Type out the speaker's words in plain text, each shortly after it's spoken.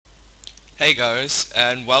Hey guys,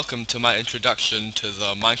 and welcome to my introduction to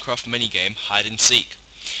the Minecraft minigame Hide and Seek.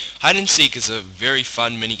 Hide and Seek is a very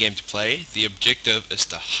fun minigame to play. The objective is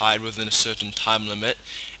to hide within a certain time limit,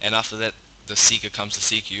 and after that the seeker comes to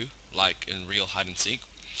seek you, like in real hide and seek.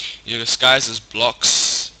 You're disguised as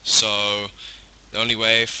blocks, so the only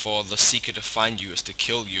way for the seeker to find you is to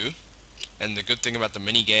kill you. And the good thing about the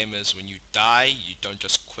minigame is when you die, you don't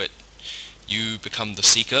just quit. You become the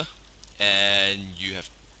seeker, and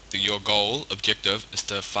your goal objective is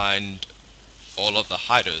to find all of the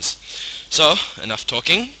hiders. So enough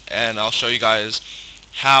talking, and I'll show you guys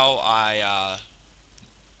how I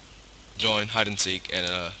join hide and seek and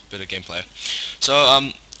a bit of gameplay.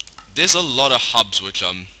 So there's a lot of hubs which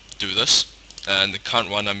do this, and the current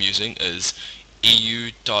one I'm using is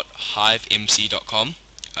eu.hivemc.com.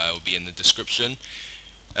 It will be in the description.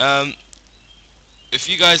 If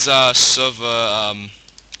you guys are server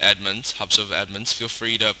admins, hub server admins, feel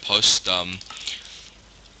free to post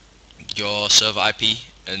your server IP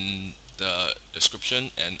in the description,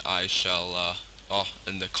 and I shall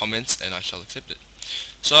in the comments, and I shall accept it.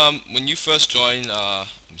 So when you first join, I'm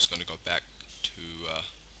just going to go back to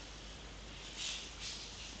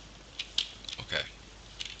okay.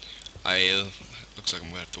 Looks like I'm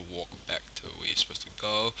going to have to walk back to where you're supposed to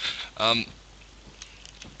go.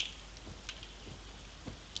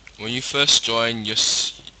 When you first join, you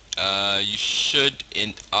should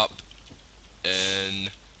end up in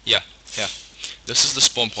yeah. This is the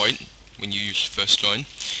spawn point when you first join.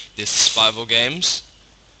 There's survival games.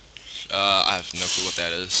 I have no clue what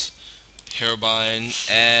that is. Herobrine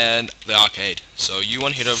and the arcade. So you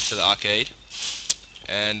want to head over to the arcade,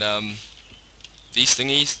 and these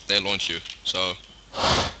thingies, they launch you. So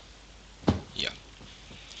yeah.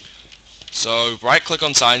 So right click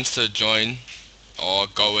on signs to join or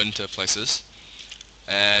go into places,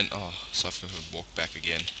 and so I have to walk back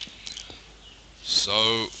again.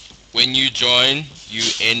 So when you join, you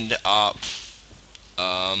end up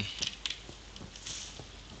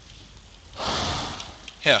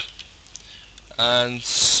here, and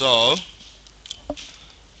so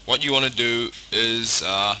what you want to do is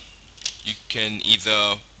you can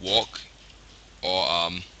either walk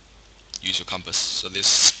or use your compass. So there's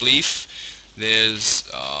spleef, there's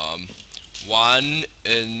one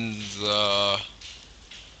in the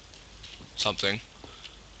something.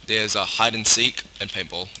 There's a hide and seek and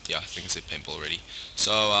paintball. Yeah, I think I said paintball already.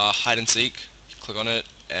 So hide and seek, click on it,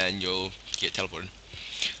 and you'll get teleported.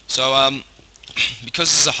 So because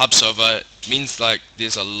this is a hub server, it means like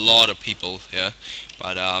there's a lot of people here.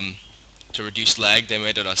 But to reduce lag, they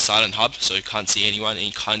made it a silent hub, so you can't see anyone and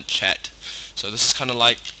you can't chat. So this is kind of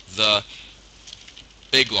like the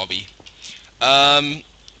big lobby.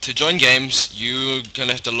 To join games, you're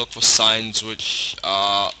gonna have to look for signs which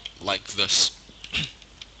are like this.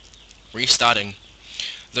 Restarting.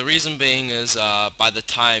 The reason being is by the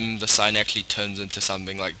time the sign actually turns into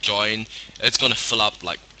something like join, it's gonna fill up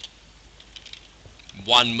like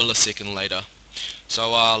 1 millisecond later. So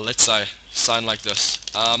let's say sign like this.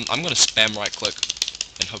 I'm gonna spam right click,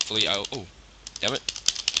 and hopefully oh damn it.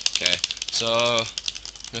 Okay, so I'm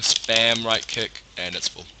gonna spam right click and it's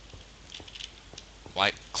full.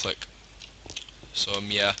 Right click. So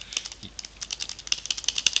yeah.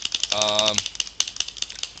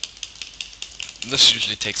 This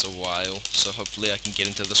usually takes a while, so hopefully I can get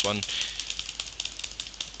into this one.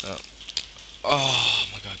 Oh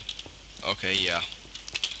my god. Okay, yeah.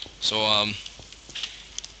 So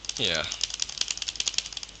yeah.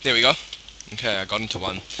 There we go. Okay, I got into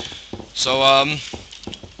one. So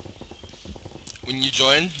when you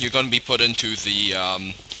join, you're gonna be put into the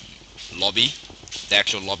lobby, the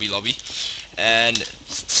actual lobby, and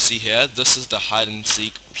see here, this is the hide and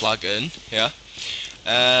seek plugin here,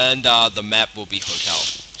 and the map will be hotel.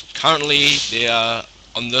 Currently, there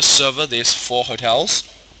on this server there's 4 hotels,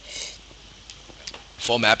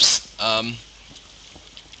 4 maps.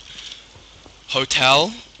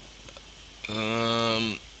 Hotel,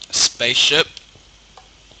 spaceship,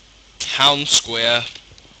 town square,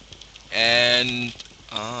 and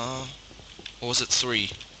what was it,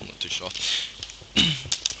 3? I'm not too sure.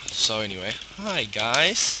 So anyway, hi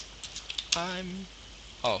guys.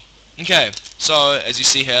 Okay, so as you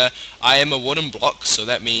see here, I am a wooden block, so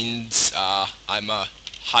that means I'm a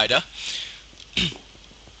hider.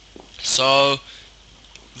 So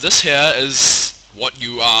this here is what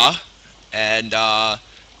you are, and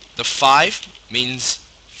the 5 means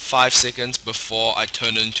 5 seconds before I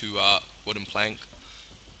turn into a wooden plank.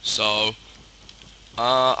 So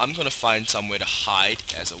I'm gonna find somewhere to hide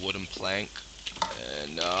as a wooden plank,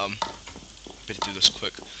 and better do this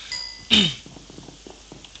quick.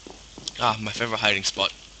 My favorite hiding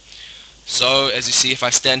spot. So as you see, if I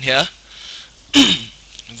stand here,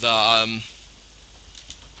 the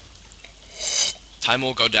time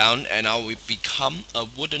will go down and I will become a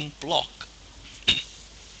wooden block.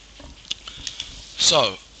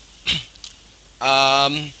 So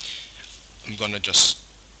I'm gonna just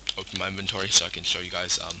open my inventory so I can show you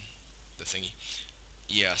guys the thingy.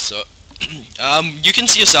 Yeah, so you can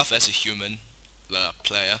see yourself as a human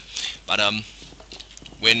player, but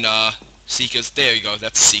when Seekers, there you go,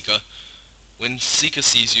 that's Seeker. When Seeker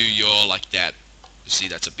sees you, you're like that. You see,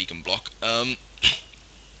 that's a beacon block.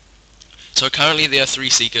 So currently there are 3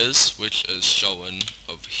 Seekers, which is shown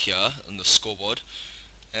over here on the scoreboard,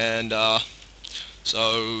 and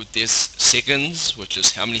so there's seconds, which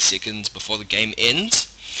is how many seconds before the game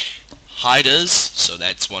ends. Hiders, so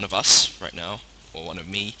that's one of us right now, or one of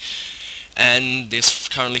me, and there's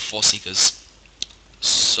currently 4 Seekers.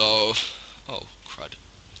 So, oh crud,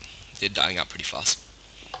 they're dying out pretty fast.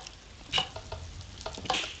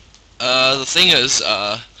 The thing is,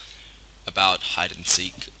 about hide and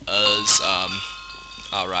seek is,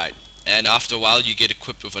 alright, and after a while you get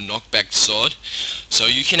equipped with a knockback sword, so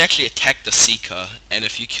you can actually attack the Seeker, and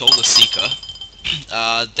if you kill the Seeker,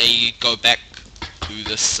 they go back to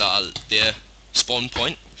this, their spawn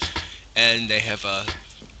point, and they have a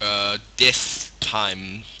death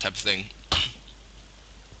time type of thing.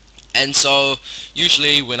 And so,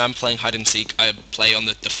 usually when I'm playing hide and seek, I play on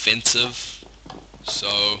the defensive,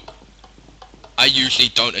 so I usually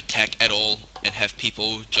don't attack at all and have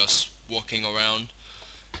people just walking around.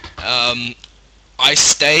 I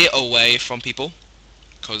stay away from people,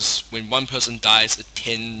 because when one person dies, it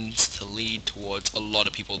tends to lead towards a lot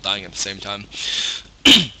of people dying at the same time,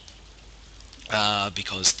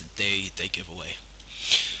 because they give away.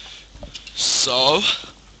 So,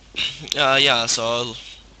 yeah, so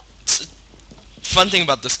it's fun thing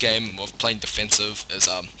about this game of playing defensive is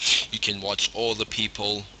you can watch all the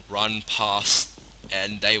people run past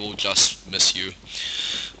and they will just miss you.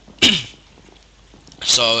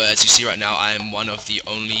 So as you see right now, I am one of the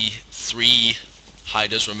only 3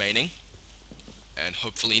 hiders remaining, and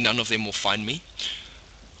hopefully none of them will find me.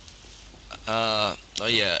 Oh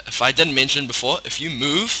yeah, if I didn't mention before, if you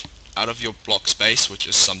move out of your block space, which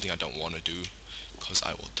is something I don't want to do because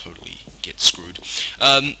I will totally get screwed,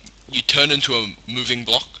 you turn into a moving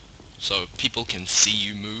block, so people can see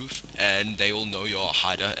you move and they will know you're a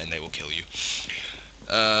hider and they will kill you.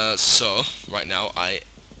 So right now I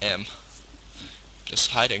am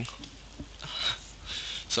just hiding.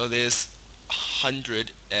 So there's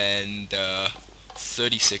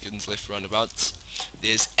 130 seconds left roundabouts.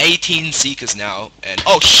 There's 18 Seekers now, and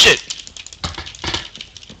oh shit!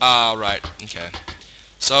 Right, okay.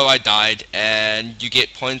 So I died, and you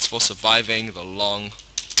get points for surviving the long.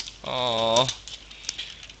 Oh.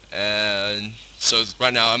 And so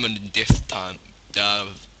right now I'm in death time. Yeah,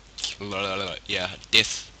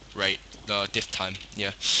 death rate. Death time.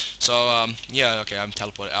 Yeah. So yeah, okay, I'm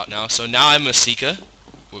teleported out now. So now I'm a Seeker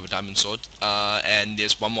with a diamond sword, and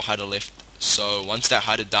there's one more hider left. So once that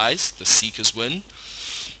hider dies, the Seekers win.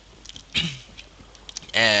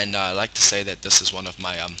 And I like to say that this is one of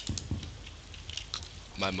my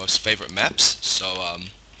my most favorite maps. So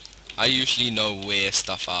I usually know where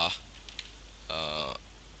stuff are.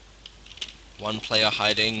 One player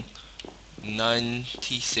hiding,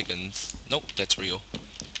 90 seconds. Nope, that's real.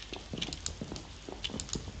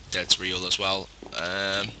 That's real as well.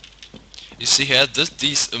 You see here,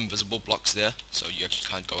 these invisible blocks there, so you actually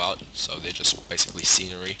can't go out, so they're just basically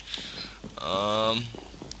scenery.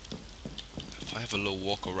 If I have a little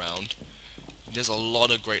walk around, there's a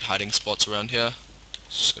lot of great hiding spots around here.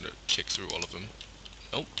 Just gonna check through all of them.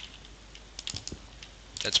 Nope.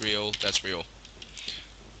 That's real, that's real.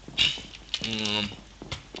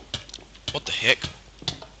 What the heck?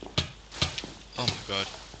 Oh my god.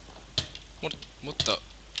 What the?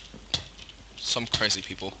 Some crazy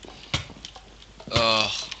people.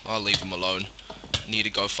 I'll leave them alone. Need to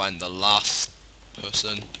go find the last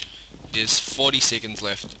person. There's 40 seconds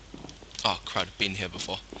left. Oh crud, I've been here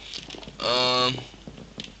before.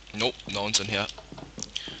 Nope, no one's in here.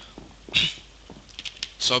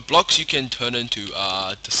 So blocks you can turn into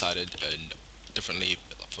are decided differently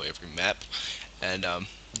for every map, and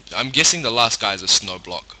I'm guessing the last guy is a snow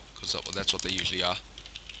block, because that's what they usually are.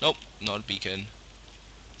 Nope, not a beacon.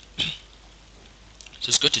 So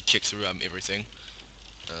it's good to check through everything.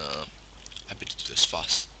 I better do this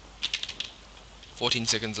fast. 14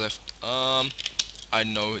 seconds left. I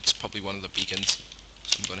know it's probably one of the beacons,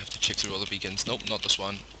 so I'm gonna have to check through all the beacons. Nope, not this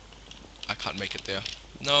one. I can't make it there.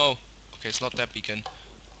 No. Okay, it's not that beacon.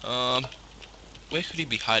 Where could he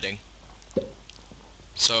be hiding?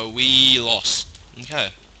 So we lost.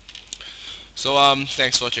 Okay. So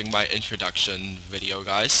thanks for watching my introduction video,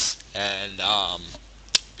 guys, and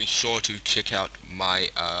be sure to check out my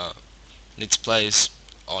Let's Plays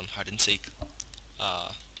on hide and seek.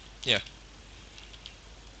 Uh, yeah.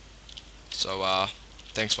 So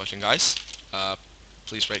thanks for watching, guys.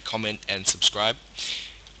 Please rate, comment, and subscribe.